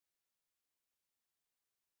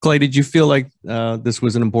Clay, did you feel like this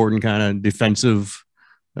was an important kind of defensive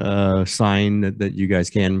sign that you guys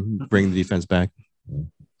can bring the defense back?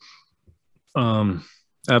 Um,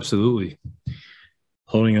 Absolutely.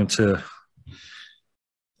 Holding them to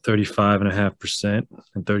 35.5%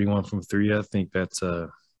 and 31 from three. I think it's a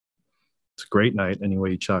great night any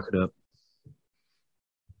way you chalk it up.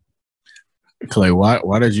 Clay,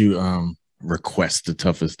 why did you request the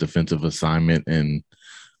toughest defensive assignment? And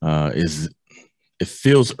is it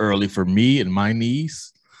feels early for me and my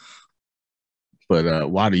knees,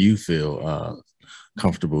 but why do you feel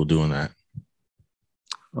comfortable doing that?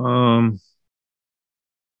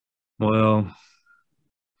 Well,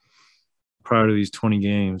 prior to these 20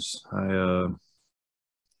 games, I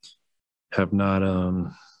have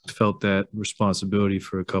not felt that responsibility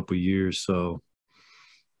for a couple of years. So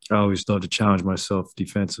I always love to challenge myself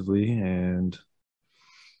defensively, and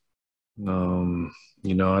I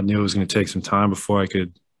knew it was going to take some time before I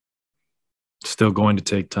could. Still going to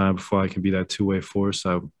take time before I can be that two-way force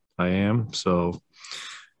I am. So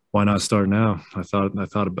why not start now? I thought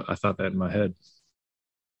that in my head.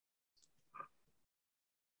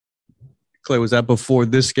 Clay, was that before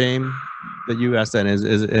this game that you asked that? And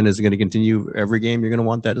is it going to continue every game? You're going to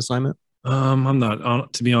want that assignment? I'm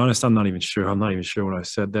not. To be honest, I'm not even sure. I'm not even sure when I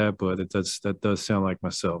said that, but that does sound like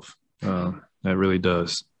myself. That really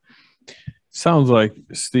does. Sounds like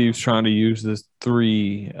Steve's trying to use this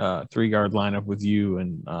three guard lineup with you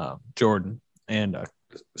and Jordan and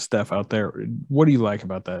Steph out there. What do you like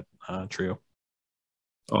about that trio?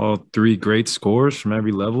 All three great scorers from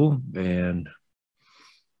every level and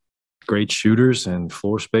great shooters and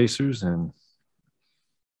floor spacers and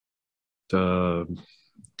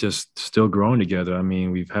just still growing together. I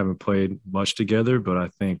mean, we haven't played much together, but I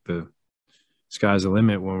think the sky's the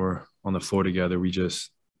limit when we're on the floor together. We just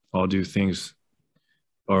all do things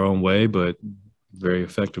our own way, but very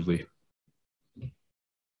effectively.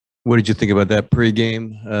 What did you think about that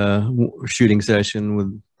pregame shooting session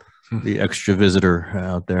with the extra visitor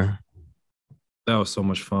out there? That was so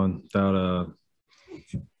much fun. That was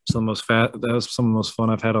some of the most fun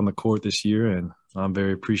I've had on the court this year, and I'm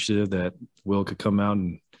very appreciative that Will could come out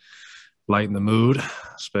and lighten the mood,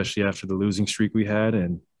 especially after the losing streak we had.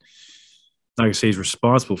 And not gonna say he's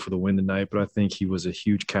responsible for the win tonight, but I think he was a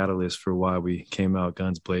huge catalyst for why we came out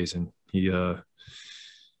guns blazing. He's a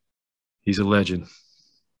legend.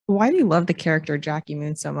 Why do you love the character Jackie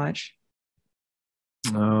Moon so much?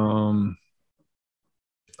 I'm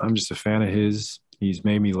just a fan of his. He's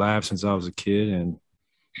made me laugh since I was a kid, and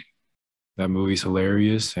that movie's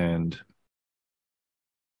hilarious. And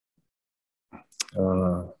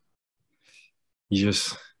he's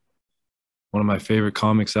just one of my favorite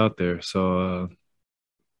comics out there. So,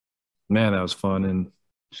 man, that was fun. And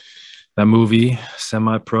that movie,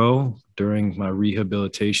 Semi-Pro, during my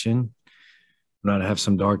rehabilitation, when I'd have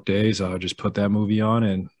some dark days, I would just put that movie on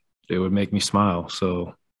and it would make me smile.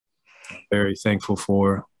 So, very thankful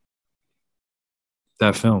for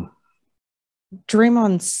that film.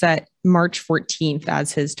 Draymond set March 14th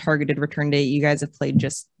as his targeted return date. You guys have played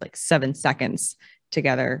just like 7 seconds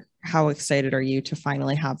together. How excited are you to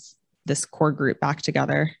finally have this core group back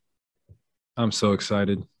together? I'm so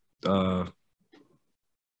excited. I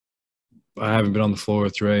haven't been on the floor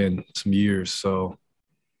with Dre in some years, so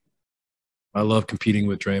I love competing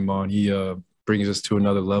with Draymond. He brings us to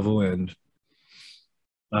another level, and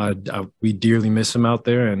we dearly miss him out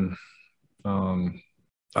there, and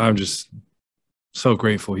I'm just so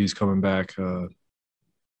grateful he's coming back. We're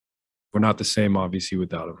not the same, obviously,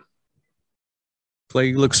 without him. Clay,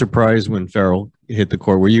 you looked surprised when Ferrell hit the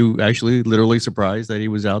court. Were you actually literally surprised that he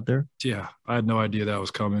was out there? Yeah, I had no idea that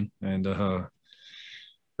was coming, and that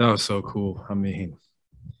was so cool. I mean,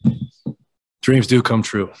 dreams do come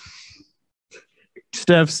true.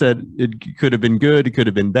 Steph said it could have been good, it could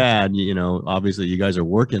have been bad. You know, obviously you guys are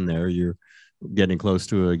working there. You're getting close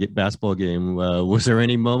to a basketball game. Was there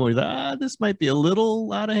any moment where you thought, this might be a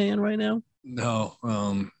little out of hand right now? No.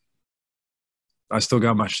 I still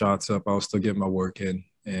got my shots up. I was still getting my work in,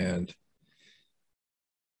 and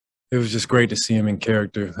it was just great to see him in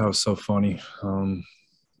character. That was so funny.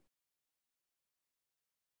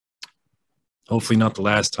 Hopefully not the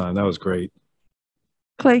last time. That was great.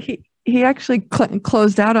 Clay, he actually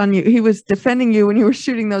closed out on you. He was defending you when you were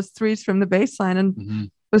shooting those threes from the baseline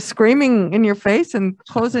and was screaming in your face and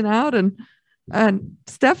closing out. And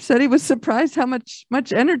Steph said he was surprised how much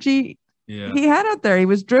energy he had out there. He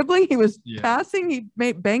was dribbling, he was passing, he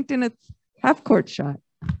banked in a half-court shot.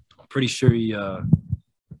 I'm pretty sure he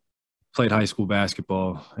played high school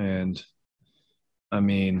basketball, and I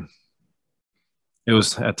mean, it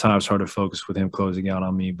was at times hard to focus with him closing out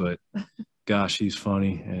on me, but gosh, he's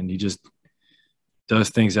funny, and he just does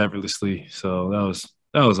things effortlessly. So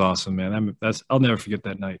that was awesome, man. I'll never forget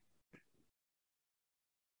that night.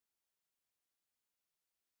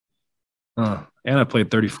 And I played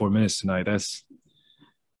 34 minutes tonight. That's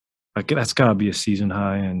got to be a season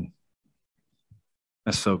high, and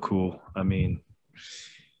that's so cool. I mean,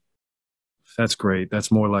 that's great.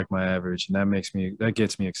 That's more like my average, and that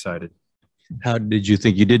gets me excited. How did you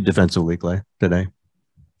think you did defensively, Klay, today?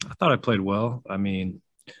 I thought I played well. I mean,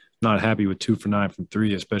 not happy with 2 for 9 from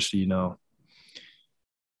 3, especially, you know,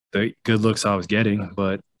 the good looks I was getting,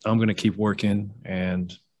 but I'm going to keep working,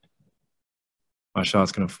 and my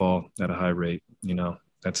shot's going to fall at a high rate. You know,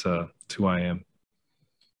 that's who I am.